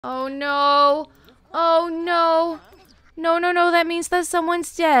Oh no. Oh no. No, no, no, that means that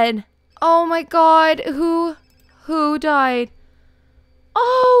someone's dead. Oh my god, who died?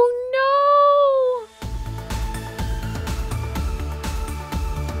 Oh no!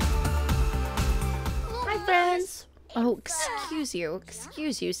 Hi friends. Oh, excuse you,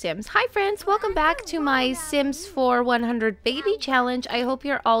 Sims. Hi friends, welcome back to my Sims 4 100 baby challenge. I hope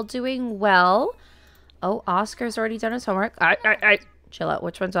you're all doing well. Oh, Oscar's already done his homework. Chill out.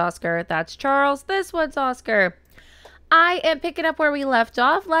 Which one's Oscar? That's Charles. This one's Oscar. I am picking up where we left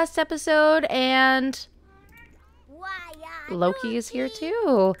off last episode, and Loki is here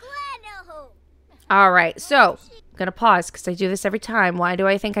too. All right, so I'm gonna pause because I do this every time. Why do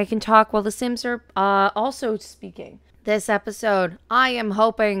I think I can talk while the Sims are also speaking? This episode, I am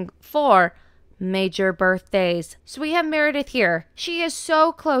hoping for major birthdays. So we have Meredith here. She is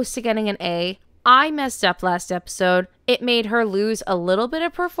so close to getting an A. I messed up last episode. It made her lose a little bit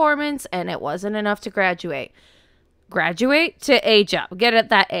of performance, and it wasn't enough to graduate. Graduate to age up. Get at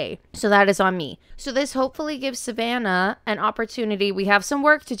that A. So that is on me. So this hopefully gives Savannah an opportunity. We have some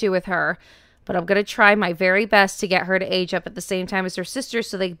work to do with her, but I'm going to try my very best to get her to age up at the same time as her sister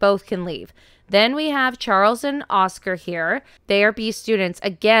so they both can leave. Then we have Charles and Oscar here. They are B students.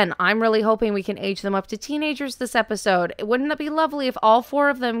 Again, I'm really hoping we can age them up to teenagers this episode. Wouldn't that be lovely if all four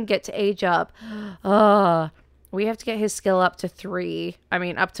of them get to age up? We have to get his skill up to 3. I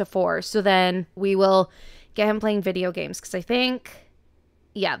mean, up to 4. So then we will get him playing video games because I think,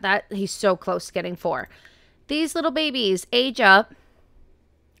 yeah, that he's so close to getting 4. These little babies age up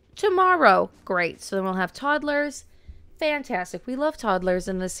tomorrow. Great. So then we'll have toddlers. Fantastic. We love toddlers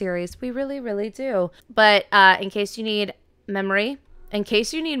in this series. We really, really do. But in case you need memory,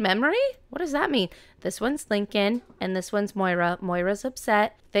 what does that mean? This one's Lincoln and this one's Moira. Moira's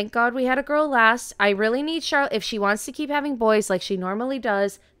upset. Thank God we had a girl last. I really need Charlotte. If she wants to keep having boys like she normally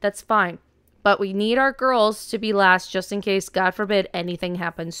does, that's fine. But we need our girls to be last just in case, God forbid, anything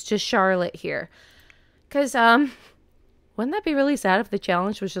happens to Charlotte here. Because, wouldn't that be really sad if the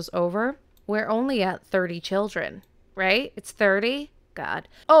challenge was just over? We're only at 30 children, right? It's 30? God.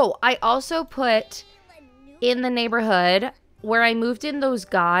 Oh, I also put in the neighborhood where I moved in those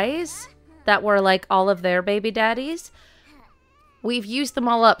guys that were like all of their baby daddies. We've used them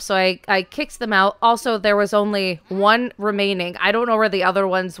all up, so I kicked them out. Also, there was only one remaining. I don't know where the other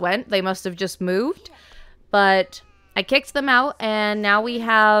ones went. They must have just moved. But I kicked them out, and now we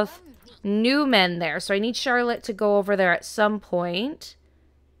have new men there. So I need Charlotte to go over there at some point.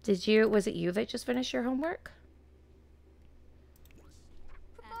 Was it you that just finished your homework?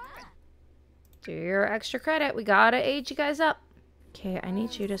 Do your extra credit. We gotta age you guys up. Okay, I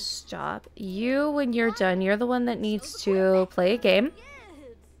need you to stop. You, when you're done, you're the one that needs to play a game.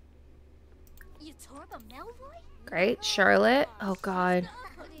 Great. Charlotte. Oh, God.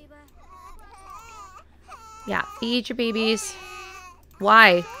 Yeah, feed your babies.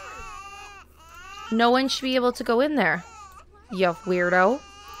 Why? No one should be able to go in there. You weirdo.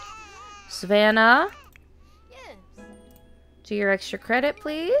 Savannah. Do your extra credit,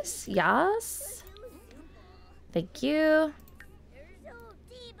 please. Yes. Thank you.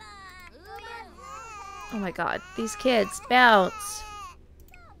 Oh my God, these kids. Bounce.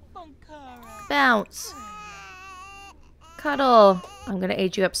 Bounce. Cuddle. I'm gonna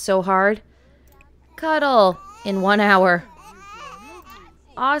age you up so hard. Cuddle. In 1 hour.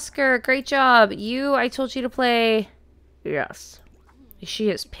 Oscar, great job. I told you to play. Yes. She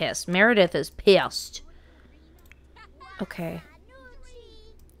is pissed. Meredith is pissed. Okay.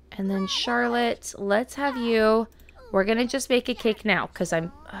 And then Charlotte, let's have you. We're gonna just make a cake now because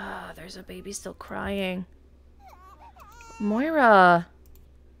there's a baby still crying. Moira.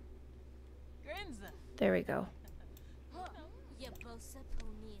 There we go.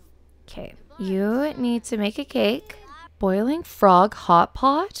 Okay, you need to make a cake. Boiling frog hot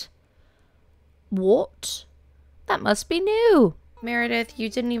pot? What? That must be new. Meredith, you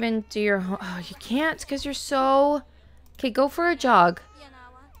didn't even do your oh, you can't because you're so... Okay, go for a jog.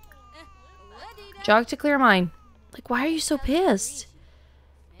 Jog to clear mind. Like, why are you so pissed?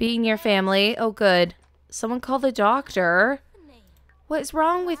 Being your family. Oh, good. Someone call the doctor. What is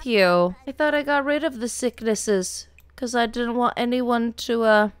wrong with you? I thought I got rid of the sicknesses because I didn't want anyone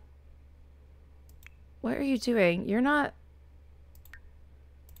to, What are you doing? You're not...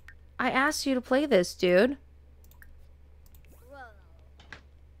 I asked you to play this, dude.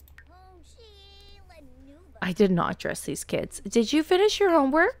 I did not dress these kids. Did you finish your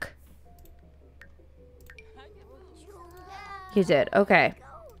homework? You did. Okay.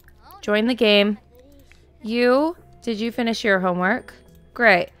 Join the game. Did you finish your homework?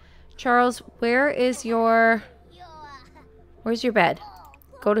 Great. Charles, where's your bed?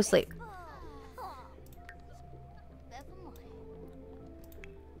 Go to sleep.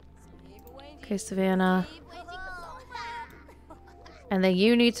 Okay, Savannah. And then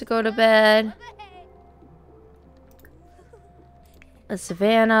you need to go to bed.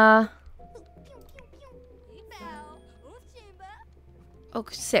 Savannah. Oh,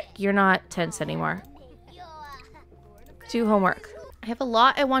 sick. You're not tense anymore. Do homework. I have a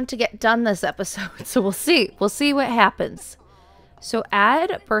lot I want to get done this episode, so we'll see. We'll see what happens. So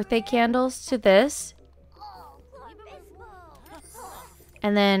add birthday candles to this.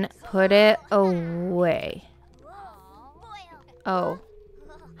 And then put it away. Oh.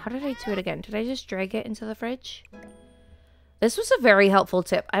 How did I do it again? Did I just drag it into the fridge? This was a very helpful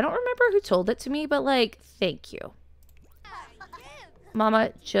tip. I don't remember who told it to me, but like, thank you.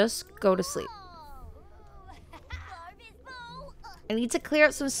 Mama, just go to sleep. I need to clear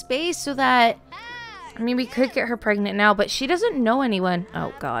out some space so that... I mean, we could get her pregnant now, but she doesn't know anyone.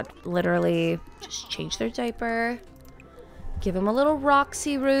 Oh, God. Literally. Just change their diaper. Give him a little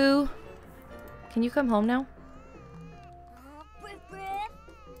Roxy-roo. Can you come home now?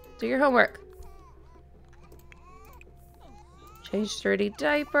 Do your homework. Change dirty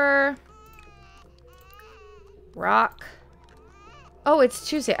diaper. Rock. Oh, it's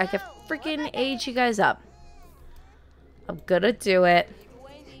Tuesday. I can freaking age you guys up. I'm gonna do it.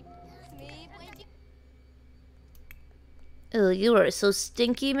 Oh, you are so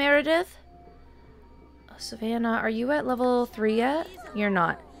stinky, Meredith. Oh, Savannah, are you at level 3 yet? You're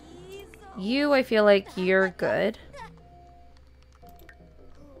not. You, I feel like you're good.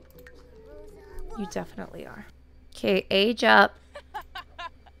 You definitely are. Okay, age up.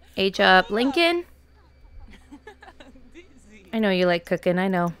 Age up. Lincoln? I know you like cooking, I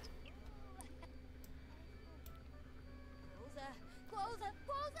know.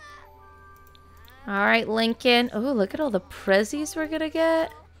 Alright, Lincoln. Oh, look at all the prezzies we're gonna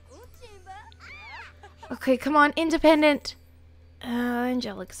get. Okay, come on, independent.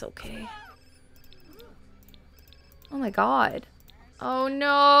 Angelic's okay. Oh my god. Oh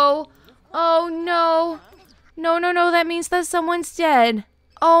no. Oh no. No, no, no, that means that someone's dead.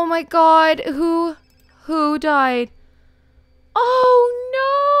 Oh my god, who died?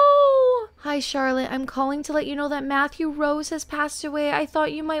 Oh no! Hi Charlotte, I'm calling to let you know that Matthew Rose has passed away. I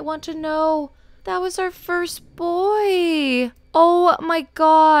thought you might want to know. That was our first boy. Oh my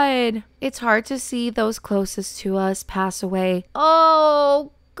god. It's hard to see those closest to us pass away.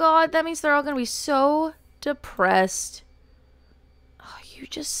 Oh god, that means they're all gonna be so depressed. Oh, you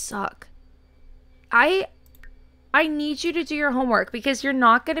just suck. I need you to do your homework because you're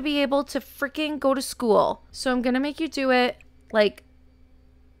not going to be able to freaking go to school. So I'm going to make you do it, like,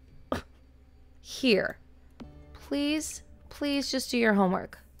 here. Please, please just do your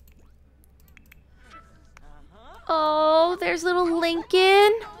homework. Oh, there's little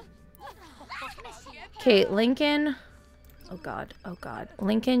Lincoln. Okay, Lincoln. Oh, God. Oh, God.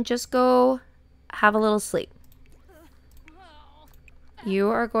 Lincoln, just go have a little sleep. You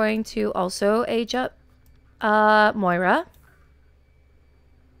are going to also age up. Moira.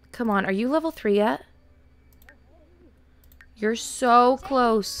 Come on, are you level 3 yet? You're so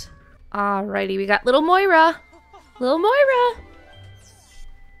close. Alrighty, we got little Moira. Little Moira.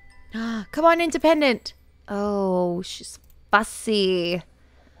 Come on, independent. Oh, she's fussy.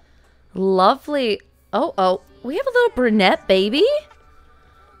 Lovely. Oh, oh. We have a little brunette baby?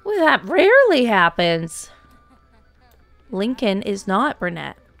 Well, that rarely happens. Lincoln is not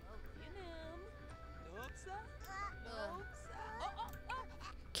brunette.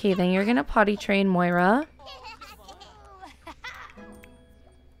 Okay, then you're gonna potty train Moira.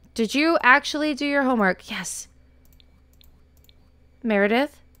 Did you actually do your homework? Yes.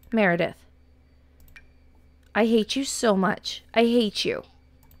 Meredith? Meredith. I hate you so much. I hate you.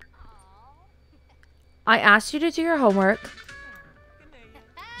 I asked you to do your homework.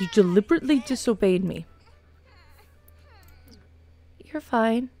 You deliberately disobeyed me. You're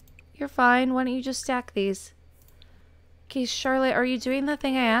fine. You're fine. Why don't you just stack these? Okay, Charlotte, are you doing the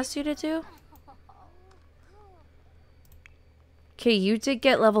thing I asked you to do? Okay, you did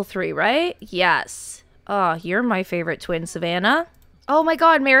get level 3, right? Yes. Oh, you're my favorite twin, Savannah. Oh my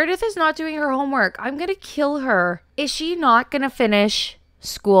god, Meredith is not doing her homework. I'm gonna kill her. Is she not gonna finish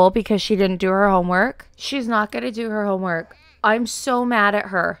school because she didn't do her homework? She's not gonna do her homework. I'm so mad at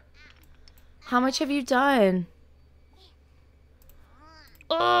her. How much have you done?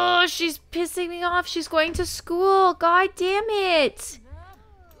 Oh, she's pissing me off. She's going to school. God damn it.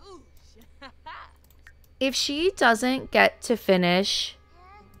 If she doesn't get to finish...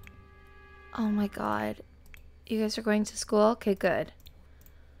 Oh my god. You guys are going to school? Okay, good.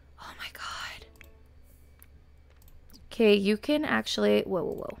 Oh my god. Okay, you can actually... Whoa,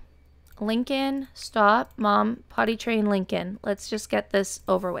 whoa, whoa. Lincoln, stop. Mom, potty train Lincoln. Let's just get this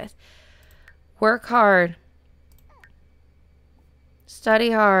over with. Work hard.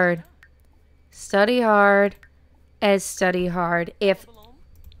 Study hard. Study hard. As study hard. If...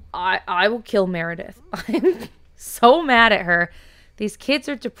 I will kill Meredith. I'm so mad at her. These kids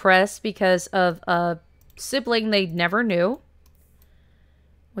are depressed because of a sibling they never knew.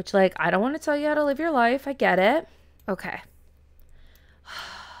 Which, like, I don't want to tell you how to live your life. I get it. Okay.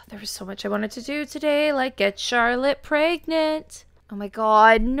 There was so much I wanted to do today, like get Charlotte pregnant. Oh my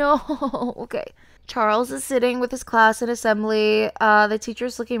god, no. Okay. Charles is sitting with his class in assembly. The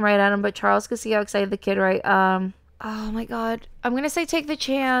teacher's looking right at him, but Charles can see how excited the kid, right? Oh my god. I'm gonna say take the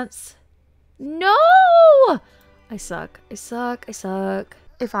chance. No! I suck. I suck. I suck.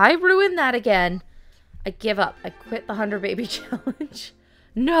 If I ruin that again, I give up. I quit the 100 baby challenge.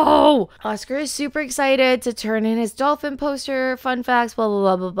 No! Oscar is super excited to turn in his dolphin poster. Fun facts, blah,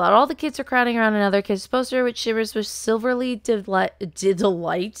 blah, blah, blah, blah. All the kids are crowding around another kid's poster, which shimmers with silverly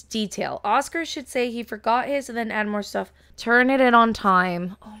delight detail. Oscar should say he forgot his and then add more stuff. Turn it in on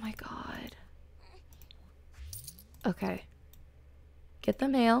time. Oh my god. Okay. Get the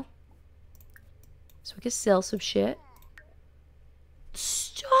mail. So we can sell some shit.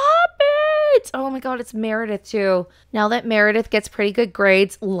 Stop it! Oh my god, it's Meredith too. Now that Meredith gets pretty good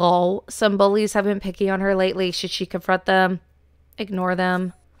grades, lol, some bullies have been picking on her lately. Should she confront them? Ignore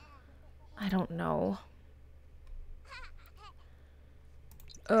them? I don't know.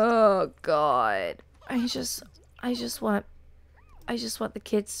 Oh god. I just want the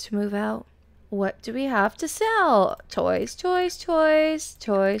kids to move out. What do we have to sell? Toys, toys, toys,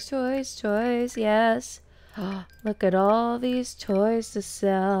 toys, toys, toys, yes. Look at all these toys to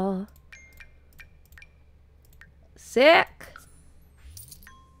sell. Sick.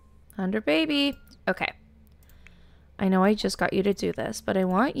 100 baby. Okay. I know I just got you to do this, but I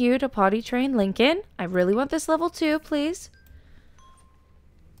want you to potty train Lincoln. I really want this level 2, please.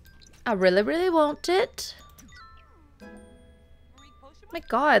 I really, really want it. My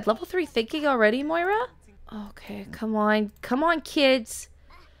god, level 3 thinking already, Moira? Okay, come on. Come on, kids.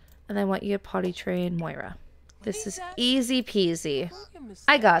 And I want you to potty train Moira. This is easy peasy.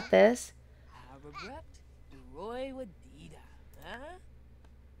 I got this.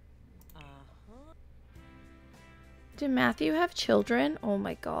 Did Matthew have children? Oh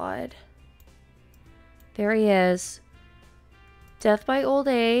my god. There he is. Death by old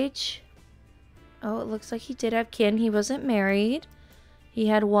age. Oh, it looks like he did have kin. He wasn't married. He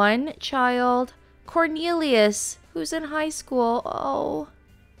had one child. Cornelius, who's in high school. Oh.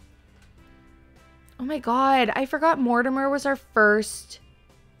 Oh my god. I forgot Mortimer was our first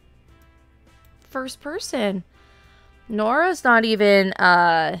person. Nora's not even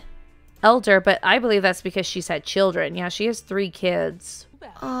elder, but I believe that's because she's had children. Yeah, she has 3 kids.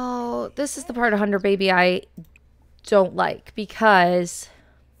 Oh, this is the part of 100 baby I don't like because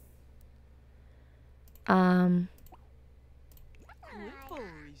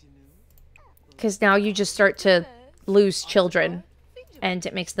now you just start to lose children and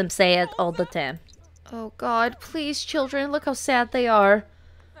it makes them say it all the time. Oh god, please children, look how sad they are.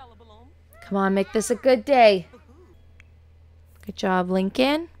 Come on, make this a good day. Good job,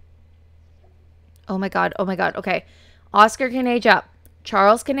 Lincoln. Oh my god, okay. Oscar can age up.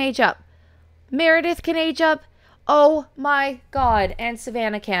 Charles can age up. Meredith can age up. Oh my god, and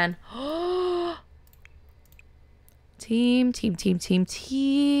Savannah can. Team.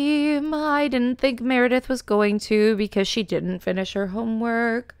 I didn't think Meredith was going to because she didn't finish her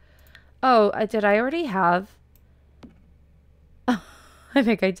homework. Oh, did I already have? I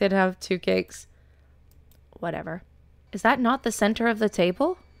think I did have 2 cakes. Whatever. Is that not the center of the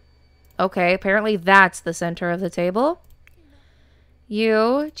table? Okay, apparently that's the center of the table.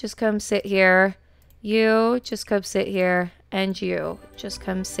 You just come sit here. You just come sit here. And you just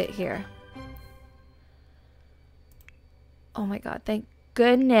come sit here. Oh my god, thank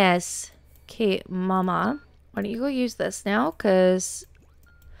goodness. Okay, Mama. Why don't you go use this now? Because...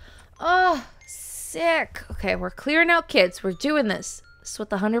 Oh, sick. Okay, we're clearing out kids. We're doing this. This is what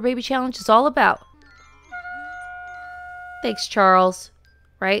the 100 baby challenge is all about. Thanks, Charles.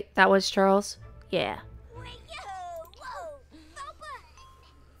 Right? That was Charles? Yeah.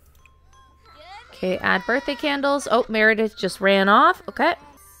 Okay, add birthday candles. Oh, Meredith just ran off. Okay.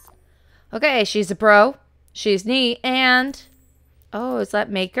 Okay, she's a pro. She's neat. And... Oh, is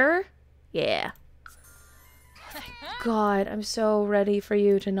that Maker? Yeah. Oh, thank God. I'm so ready for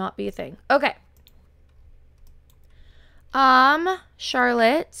you to not be a thing. Okay.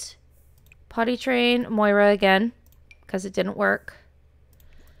 Charlotte. Potty train Moira again. Because it didn't work.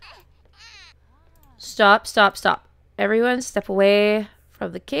 Stop. everyone step away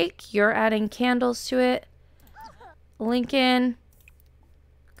from the cake. You're adding candles to it. Lincoln,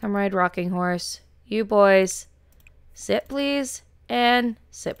 come ride rocking horse. You boys, sit please, and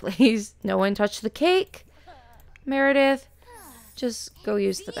sit please. No one touch the cake. Meredith, just go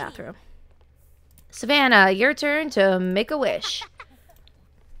use the bathroom. Savannah, your turn to make a wish.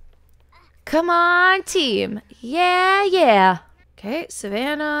 Come on, team. Yeah, yeah. Okay,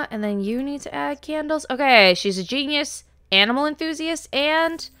 Savannah, and then you need to add candles. Okay, she's a genius, animal enthusiast,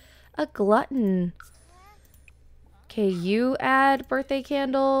 and a glutton. Okay, you add birthday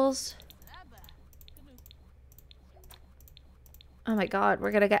candles. Oh my god,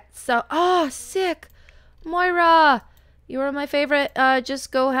 we're gonna get so... Oh, sick. Moira, you were my favorite.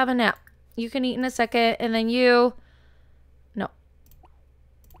 Just go have a nap. You can eat in a second, and then you... No.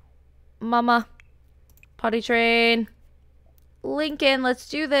 Mama. Potty train. Lincoln, let's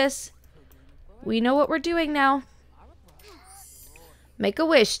do this. We know what we're doing now. Make a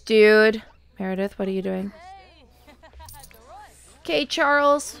wish, dude. Meredith, what are you doing? Okay,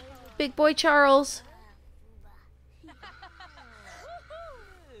 Charles. Big boy Charles.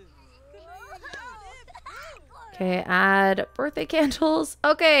 Okay, add birthday candles.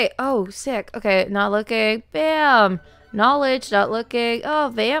 Okay. Oh, sick. Okay, not looking. Bam. Knowledge, not looking.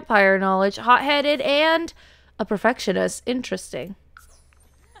 Oh, vampire knowledge. Hot-headed and a perfectionist. Interesting.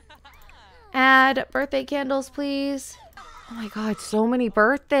 Add birthday candles, please. Oh my god, so many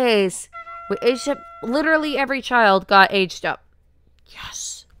birthdays. We aged up. Literally every child got aged up.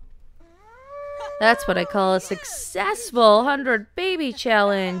 Yes. That's what I call a successful 100 baby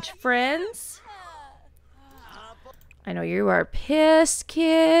challenge, friends. I know you are pissed,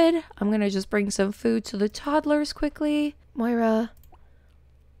 kid. I'm gonna just bring some food to the toddlers quickly. Moira,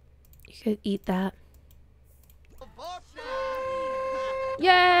 you could eat that.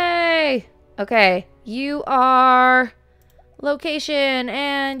 Yay! Okay, you are location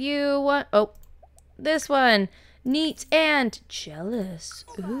and you want... Oh, this one. Neat and jealous.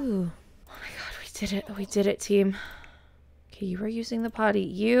 Ooh. Oh my god, we did it. We did it, team. Okay, you were using the potty.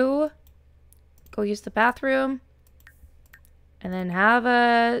 You go use the bathroom. And then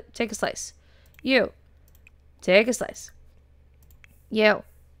take a slice. You, take a slice. You,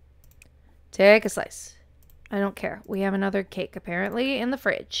 take a slice. I don't care. We have another cake apparently in the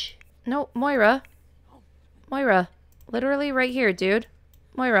fridge. No, Moira. Moira. Literally right here, dude.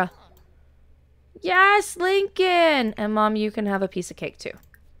 Moira. Yes, Lincoln! And Mom, you can have a piece of cake too.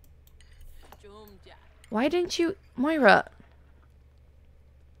 Why didn't you... Moira.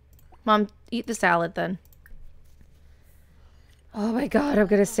 Mom, eat the salad then. Oh my god, I'm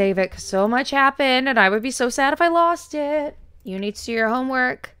gonna save it because so much happened and I would be so sad if I lost it. You need to do your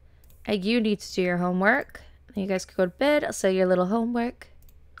homework. And you need to do your homework. And you guys can go to bed. I'll say your little homework.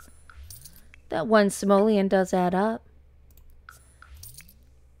 That one simoleon does add up.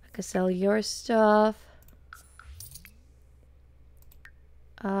 I could sell your stuff.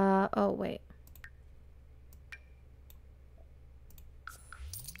 Oh wait.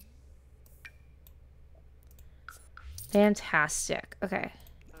 Fantastic. Okay.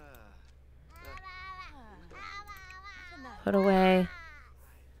 Put away.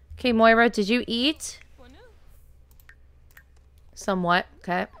 Okay, Moira, did you eat? Somewhat.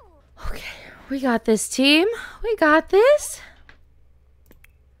 Okay. Okay. We got this, team. We got this.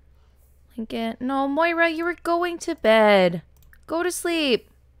 Lincoln. No, Moira, you were going to bed. Go to sleep.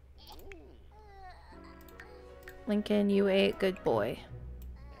 Lincoln, you ate. Good boy.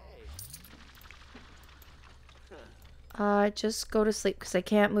 Just go to sleep because I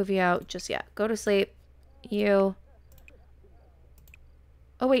can't move you out just yet. Go to sleep. You.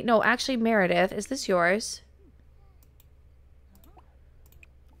 Oh, wait. No, actually, Meredith. Is this yours?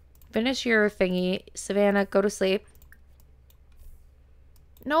 Finish your thingy. Savannah, go to sleep.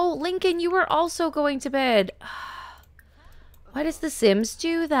 No, Lincoln, you were also going to bed. Why does The Sims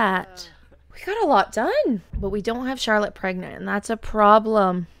do that? We got a lot done, but we don't have Charlotte pregnant, and that's a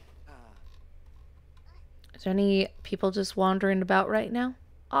problem. Is there any people just wandering about right now?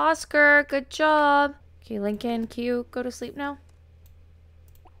 Oscar, good job. Okay, Lincoln, can you go to sleep now?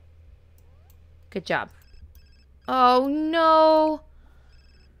 Good job. Oh, no.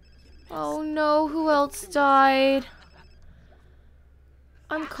 Oh, no. Who else died?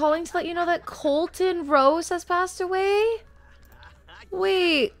 I'm calling to let you know that Colton Rose has passed away.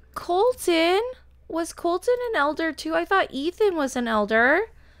 Wait, Colton? Was Colton an elder too? I thought Ethan was an elder.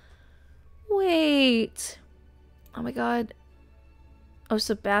 Wait. Oh my god. Oh,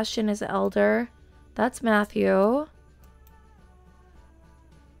 Sebastian is elder. That's Matthew.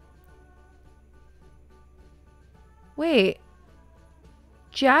 Wait.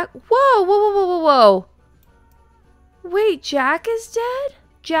 Jack? Whoa, whoa, whoa, whoa, whoa, whoa. Wait, Jack is dead?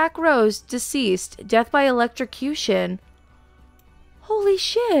 Jack Rose, deceased. Death by electrocution. Holy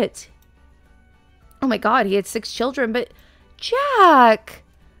shit. Oh my god, he had 6 children, but Jack!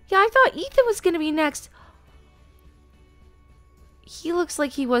 Yeah, I thought Ethan was gonna be next. He looks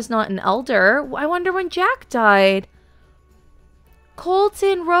like he was not an elder. I wonder when Jack died.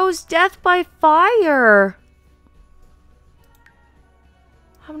 Colton Rose, death by fire.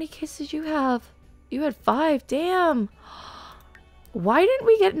 How many kids did you have? You had 5. Damn. Why didn't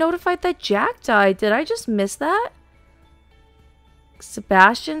we get notified that Jack died? Did I just miss that?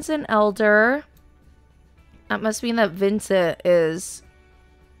 Sebastian's an elder. That must mean that Vincent is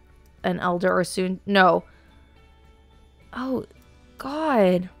an elder or soon. No. Oh,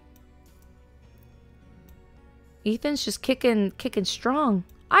 God. Ethan's just kicking strong.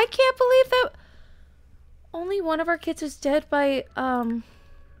 I can't believe that only one of our kids is dead by,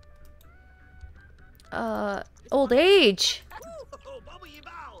 old age.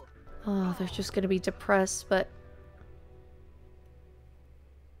 Oh, they're just gonna be depressed, but...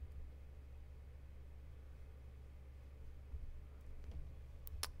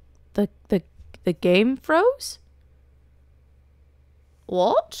 The game froze?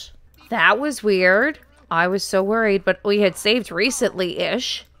 What? That was weird. I was so worried, but we had saved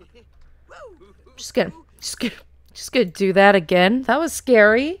recently-ish. Just gonna do that again. That was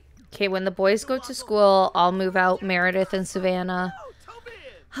scary. Okay, when the boys go to school, I'll move out Meredith and Savannah.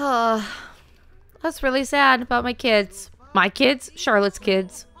 That's really sad about my kids. My kids? Charlotte's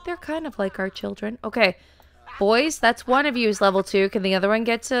kids. They're kind of like our children. Okay. Boys, that's one of you is level 2. Can the other one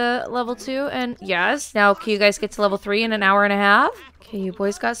get to level 2? And yes. Now, can you guys get to level 3 in an hour and a half? Okay, you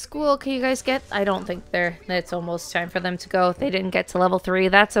boys got school. Can you guys get... I don't think it's almost time for them to go. If they didn't get to level 3,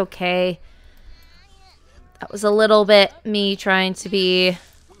 that's okay. That was a little bit me trying to be...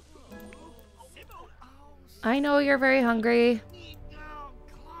 I know you're very hungry.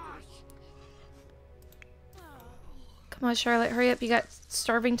 Come on, Charlotte, hurry up. You got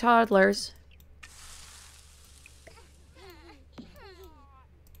starving toddlers.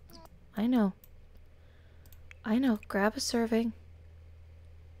 I know. Grab a serving.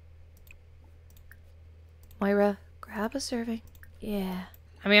 Moira, grab a serving. Yeah.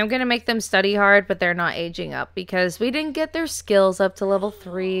 I mean, I'm going to make them study hard, but they're not aging up because we didn't get their skills up to level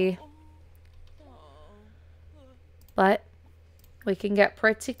 3. But we can get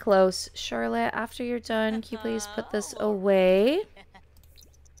pretty close. Charlotte, after you're done, can you please put this away?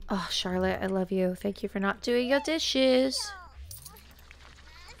 Oh, Charlotte, I love you. Thank you for not doing your dishes.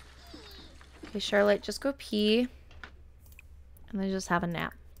 Okay, Charlotte, just go pee. And then just have a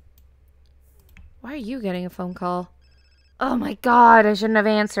nap. Why are you getting a phone call? Oh my god, I shouldn't have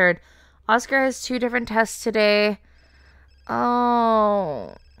answered. Oscar has 2 different tests today.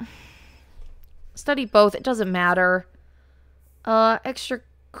 Oh. Study both, it doesn't matter. Extra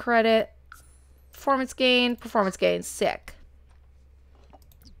credit. Performance gain, sick.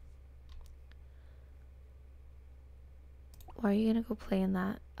 Why are you gonna go play in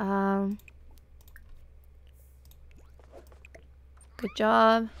that? Good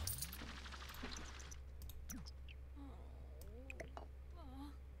job.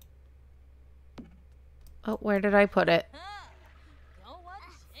 Oh, where did I put it?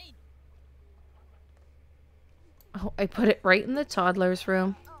 Oh, I put it right in the toddler's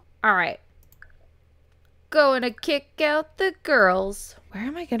room. Alright. Going to kick out the girls. Where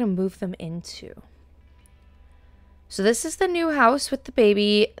am I going to move them into? So this is the new house with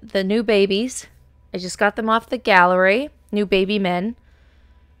the new babies. I just got them off the gallery. New baby men.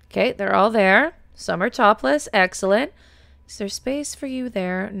 Okay, they're all there. Some are topless. Excellent. Is there space for you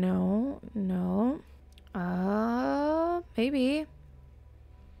there? No. Maybe.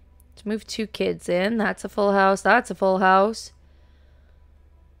 To move 2 kids in. That's a full house. That's a full house.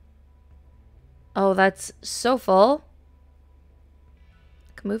 Oh, that's so full.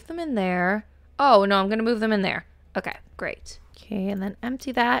 Can move them in there. Oh, no, I'm going to move them in there. Okay, great. Okay, and then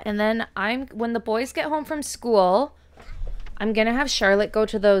empty that. And then when the boys get home from school, I'm going to have Charlotte go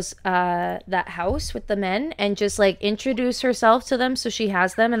to that house with the men and just like introduce herself to them so she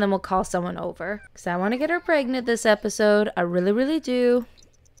has them, and then we'll call someone over. Because I want to get her pregnant this episode. I really, really do.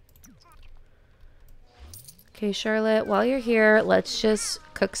 Okay, Charlotte, while you're here, let's just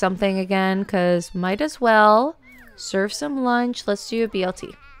cook something again because might as well serve some lunch. Let's do a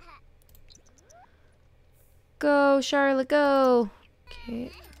BLT. Go, Charlotte, go.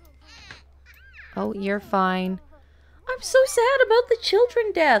 Okay. Oh, you're fine. I'm so sad about the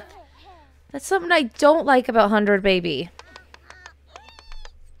children death. That's something I don't like about 100 Baby.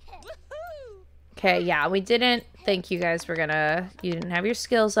 Okay, yeah, we didn't think you guys were gonna... You didn't have your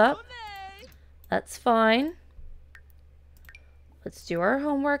skills up. That's fine. Let's do our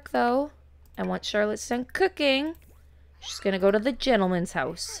homework, though. And once Charlotte's done cooking, she's going to go to the gentleman's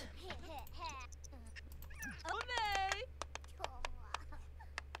house.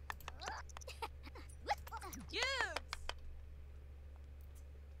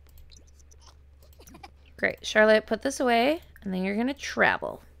 Great. Charlotte, put this away, and then you're going to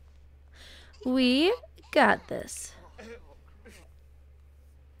travel. We got this.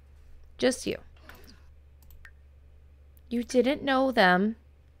 Just you. You didn't know them.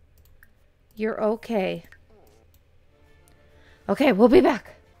 You're okay. Okay, we'll be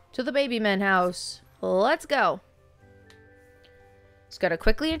back to the baby men house. Let's go. Just gotta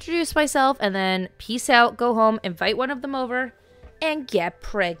quickly introduce myself and then peace out, go home, invite one of them over, and get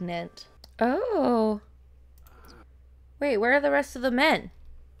pregnant. Oh. Wait, where are the rest of the men?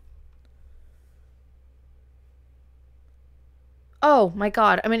 Oh my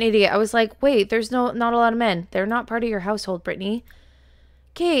god, I'm an idiot. I was like, wait, there's not a lot of men. They're not part of your household, Brittany.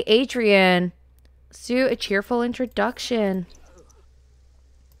 Okay, Adrian. Let's do a cheerful introduction.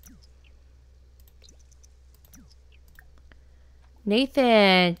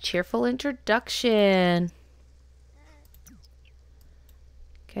 Nathan, cheerful introduction.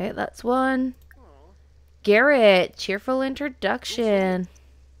 Okay, that's one. Garrett, cheerful introduction.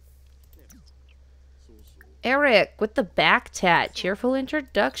 Eric with the back tat, cheerful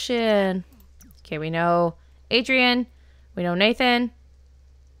introduction. Okay, we know Adrian. We know Nathan.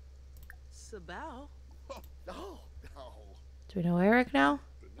 Do we know Eric now?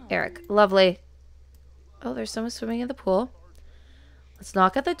 Eric, lovely. Oh, there's someone swimming in the pool. Let's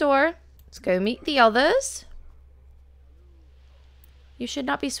knock at the door. Let's go meet the others. You should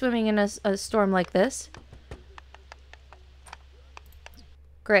not be swimming in a storm like this.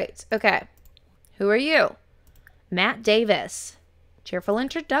 Great. Okay. Who are you? Matt Davis. Cheerful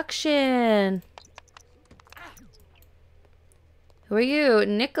introduction. Who are you?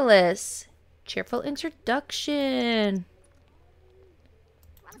 Nicholas. Cheerful introduction.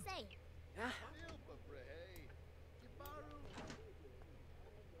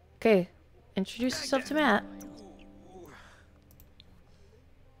 Okay. Introduce yourself to Matt.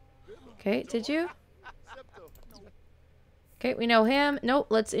 Okay, did you? Okay, we know him. Nope,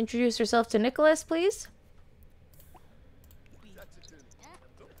 let's introduce yourself to Nicholas, please.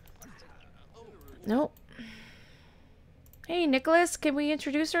 Nope. Hey, Nicholas, can we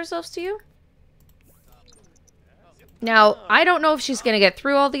introduce ourselves to you? Now, I don't know if she's going to get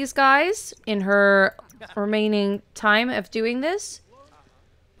through all these guys in her remaining time of doing this.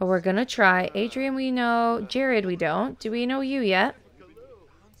 But we're going to try. Adrian, we know. Jared, we don't. Do we know you yet?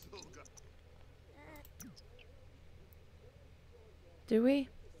 Do we?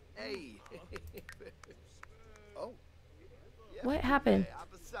 What happened?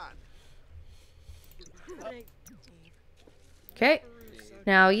 Okay.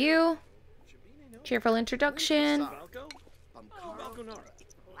 Now you. Cheerful introduction.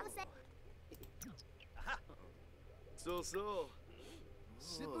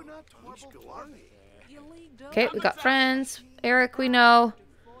 Okay, we got friends. Eric, we know.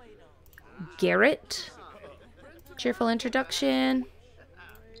 Garrett. Cheerful introduction.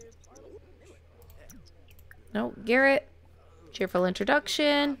 No, Garrett. Cheerful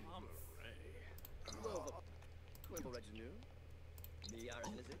introduction.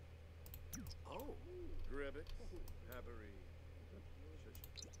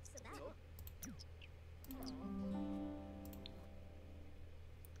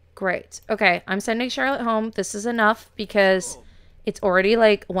 Great. Okay, I'm sending Charlotte home. This is enough because it's already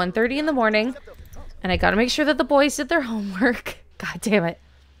like 1:30 in the morning. And I gotta make sure that the boys did their homework. God damn it.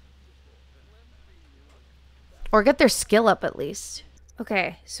 Or get their skill up at least.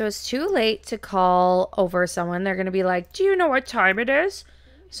 Okay, so it's too late to call over someone. They're gonna be like, do you know what time it is?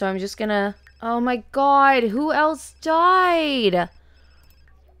 So I'm just gonna... Oh my god, who else died?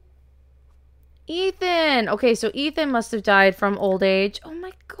 Ethan! Okay, so Ethan must have died from old age. Oh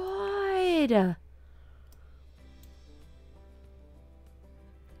my god.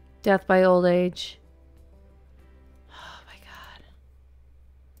 Death by old age. Oh my god.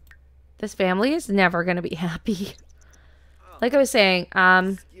 This family is never gonna be happy. Like I was saying,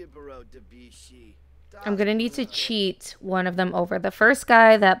 I'm gonna need to cheat one of them over. The first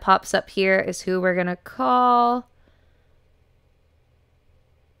guy that pops up here is who we're gonna call.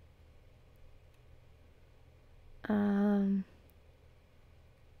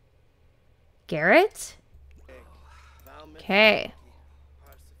 Garrett? Okay.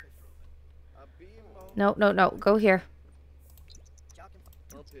 No, no, no. Go here.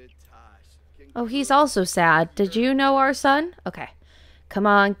 Oh, he's also sad. Did you know our son? Okay. Come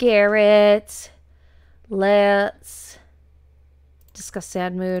on, Garrett. Let's discuss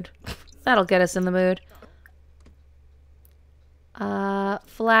sad mood. That'll get us in the mood.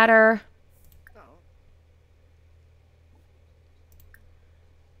 Flatter.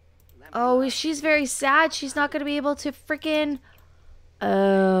 Oh, if she's very sad, she's not gonna be able to freaking...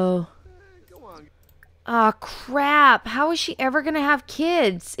 Oh. Aw, crap. How is she ever gonna have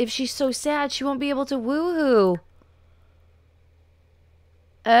kids? If she's so sad, she won't be able to woohoo.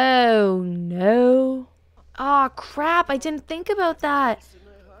 Oh, no. Aw, crap. I didn't think about that.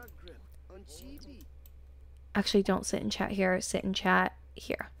 Actually, don't sit in chat here. Sit in chat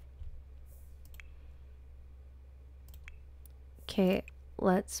here. Okay,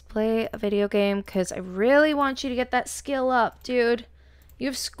 let's play a video game because I really want you to get that skill up, dude. You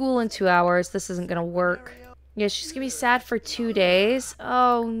have school in 2 hours. This isn't gonna work. Yeah, she's gonna be sad for 2 days.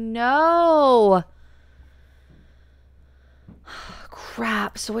 Oh, no.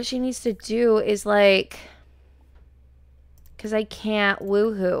 Crap. So what she needs to do is like... Because I can't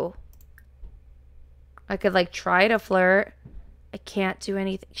woohoo. I could like try to flirt. I can't do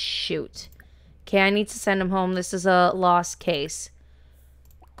anything. Shoot. Okay, I need to send him home. This is a lost case.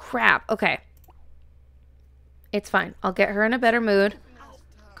 Crap. Okay. It's fine. I'll get her in a better mood.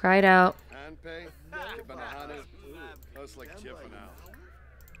 Cry it out.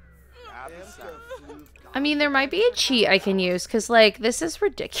 I mean, there might be a cheat I can use because, like, this is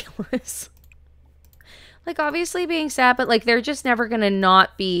ridiculous. Like, obviously being sad, but, like, they're just never gonna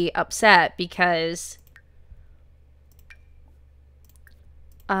not be upset because...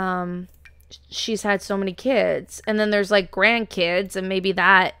 she's had so many kids. And then there's, like, grandkids, and maybe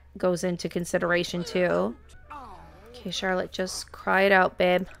that goes into consideration, too. Okay, Charlotte, just cry it out,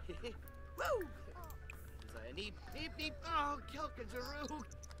 babe.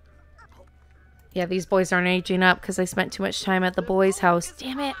 Yeah, these boys aren't aging up because I spent too much time at the boys' house.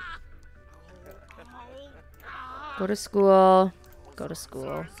 Damn it. Go to school. Go to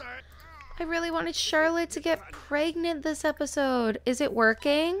school. I really wanted Charlotte to get pregnant this episode. Is it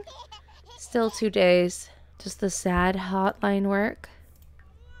working? Still 2 days. Does the sad hotline work?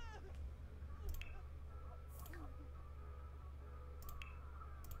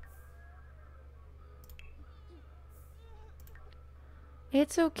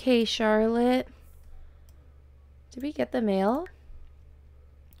 It's okay, Charlotte. Did we get the mail?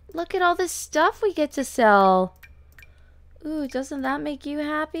 Look at all this stuff we get to sell. Ooh, doesn't that make you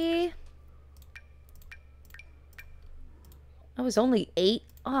happy? That was only 8.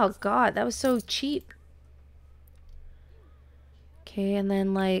 Oh, God, that was so cheap. Okay, and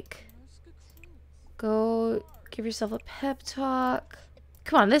then, like, go give yourself a pep talk.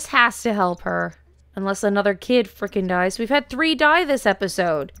 Come on, this has to help her. Unless another kid freaking dies. We've had 3 die this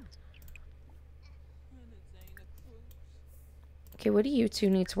episode. Okay, what do you two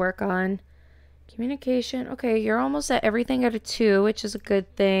need to work on? Communication. Okay, you're almost at everything at a 2, which is a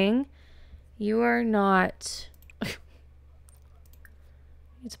good thing. You are not.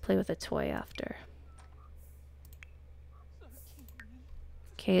 Need to play with a toy after.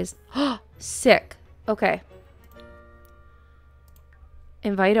 Okay, is sick. Okay.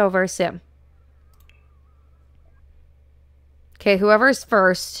 Invite over Sim. Okay, whoever's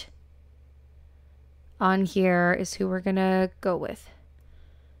first on here is who we're gonna go with.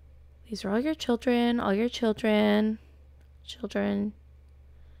 These are all your children, all your children. Children.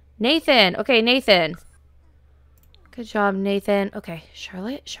 Nathan! Okay, Nathan. Good job, Nathan. Okay,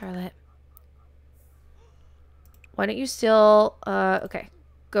 Charlotte, Charlotte. Why don't you still, okay.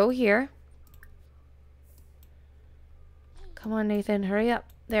 Go here. Come on, Nathan, hurry up.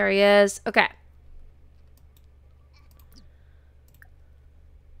 There he is. Okay.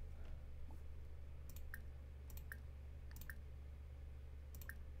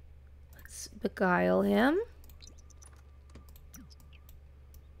 Let's beguile him.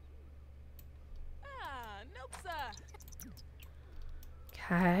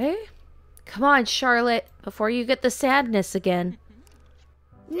 Okay. Come on, Charlotte, before you get the sadness again.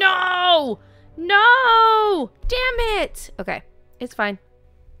 No! No! Damn it! Okay, it's fine.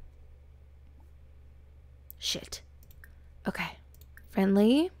 Shit. Okay.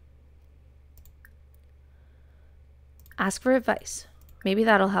 Friendly. Ask for advice. Maybe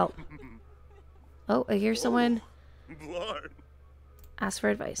that'll help. Oh, I hear someone. Ask for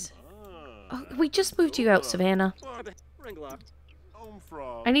advice. Oh, we just moved you out, Savannah.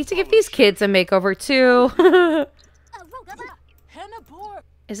 I need to give these kids a makeover, too.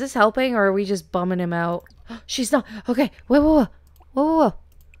 Is this helping, or are we just bumming him out? She's not. Okay, whoa, whoa, whoa. Whoa, whoa, whoa.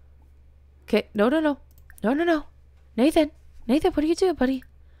 Okay, no, no, no. No, no, no. Nathan. Nathan, what do you do, buddy?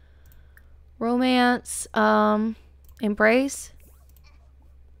 Romance. Embrace.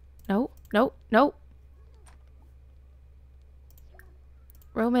 No, no, no.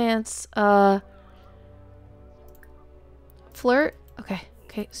 Romance. Flirt. Okay.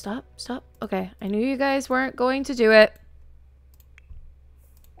 Okay, stop. Stop. Okay, I knew you guys weren't going to do it.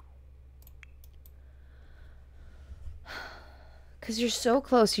 Because you're so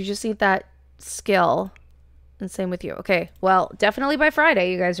close. You just need that skill. And same with you. Okay, well, definitely by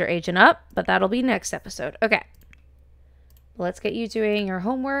Friday you guys are aging up. But that'll be next episode. Okay. Let's get you doing your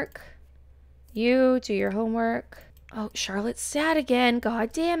homework. You do your homework. Oh, Charlotte's sad again.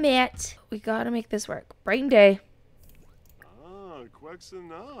 God damn it. We gotta make this work. Bright and day.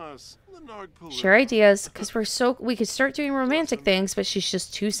 Share ideas, because we could start doing romantic things, but she's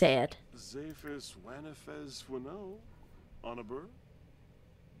just too sad.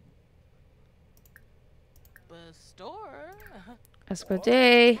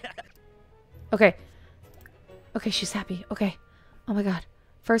 Day. Okay. Okay, she's happy. Okay. Oh my god.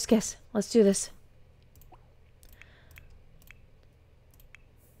 First kiss. Let's do this.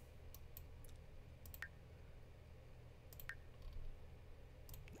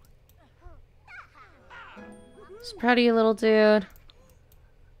 Just proud of you, little dude.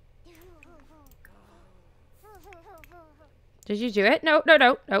 Did you do it? No, no,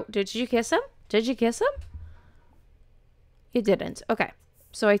 no, no. Did you kiss him? Did you kiss him? You didn't. Okay.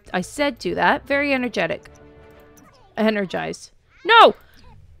 So I said do that. Very energetic. Energized. No!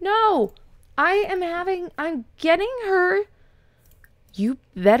 No! I'm getting her. You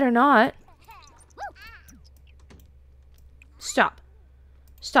better not. Stop.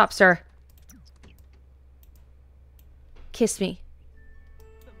 Stop, sir. Kiss me.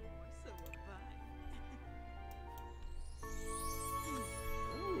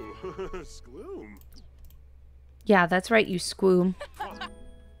 Yeah, that's right, you squoom.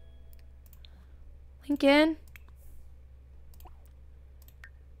 Lincoln.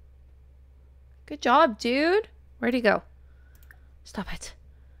 Good job, dude. Where'd he go? Stop it.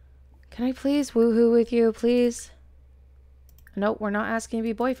 Can I please woohoo with you, please? Nope, we're not asking to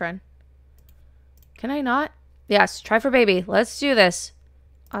be boyfriend. Can I not? Yes, try for baby. Let's do this.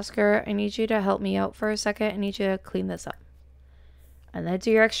 Oscar, I need you to help me out for a second. I need you to clean this up. And then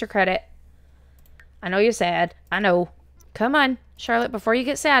do your extra credit. I know you're sad. I know. Come on, Charlotte, before you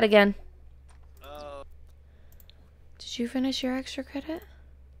get sad again. Did you finish your extra credit?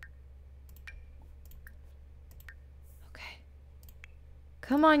 Okay.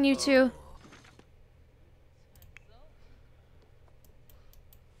 Come on, you two.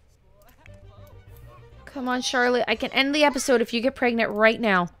 Come on, Charlotte. I can end the episode if you get pregnant right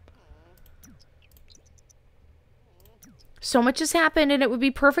now. So much has happened, and it would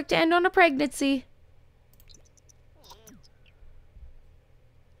be perfect to end on a pregnancy.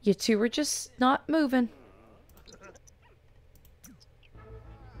 You two were just not moving.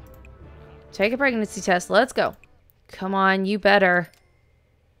 Take a pregnancy test. Let's go. Come on, you better.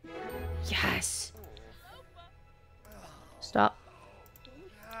 Yes. Stop.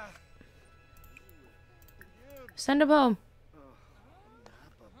 Send him home.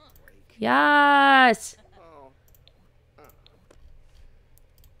 Yes.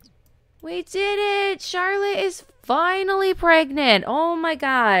 We did it. Charlotte is finally pregnant. Oh my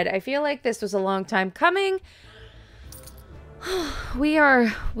god. I feel like this was a long time coming. We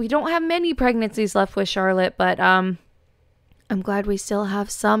don't have many pregnancies left with Charlotte, but I'm glad we still have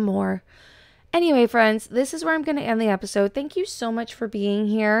some more. Anyway, friends, this is where I'm going to end the episode. Thank you so much for being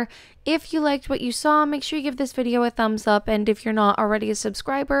here. If you liked what you saw, make sure you give this video a thumbs up. And if you're not already a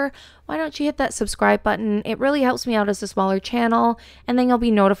subscriber, why don't you hit that subscribe button? It really helps me out as a smaller channel. And then you'll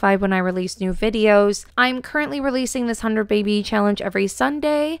be notified when I release new videos. I'm currently releasing this 100 Baby Challenge every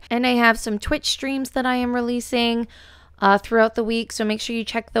Sunday. And I have some Twitch streams that I am releasing throughout the week, so make sure you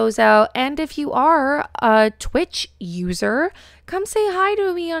check those out. And if you are a Twitch user, come say hi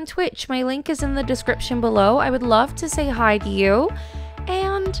to me on Twitch. My link is in the description below. I would love to say hi to you.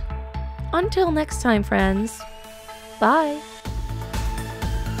 And until next time, friends, bye.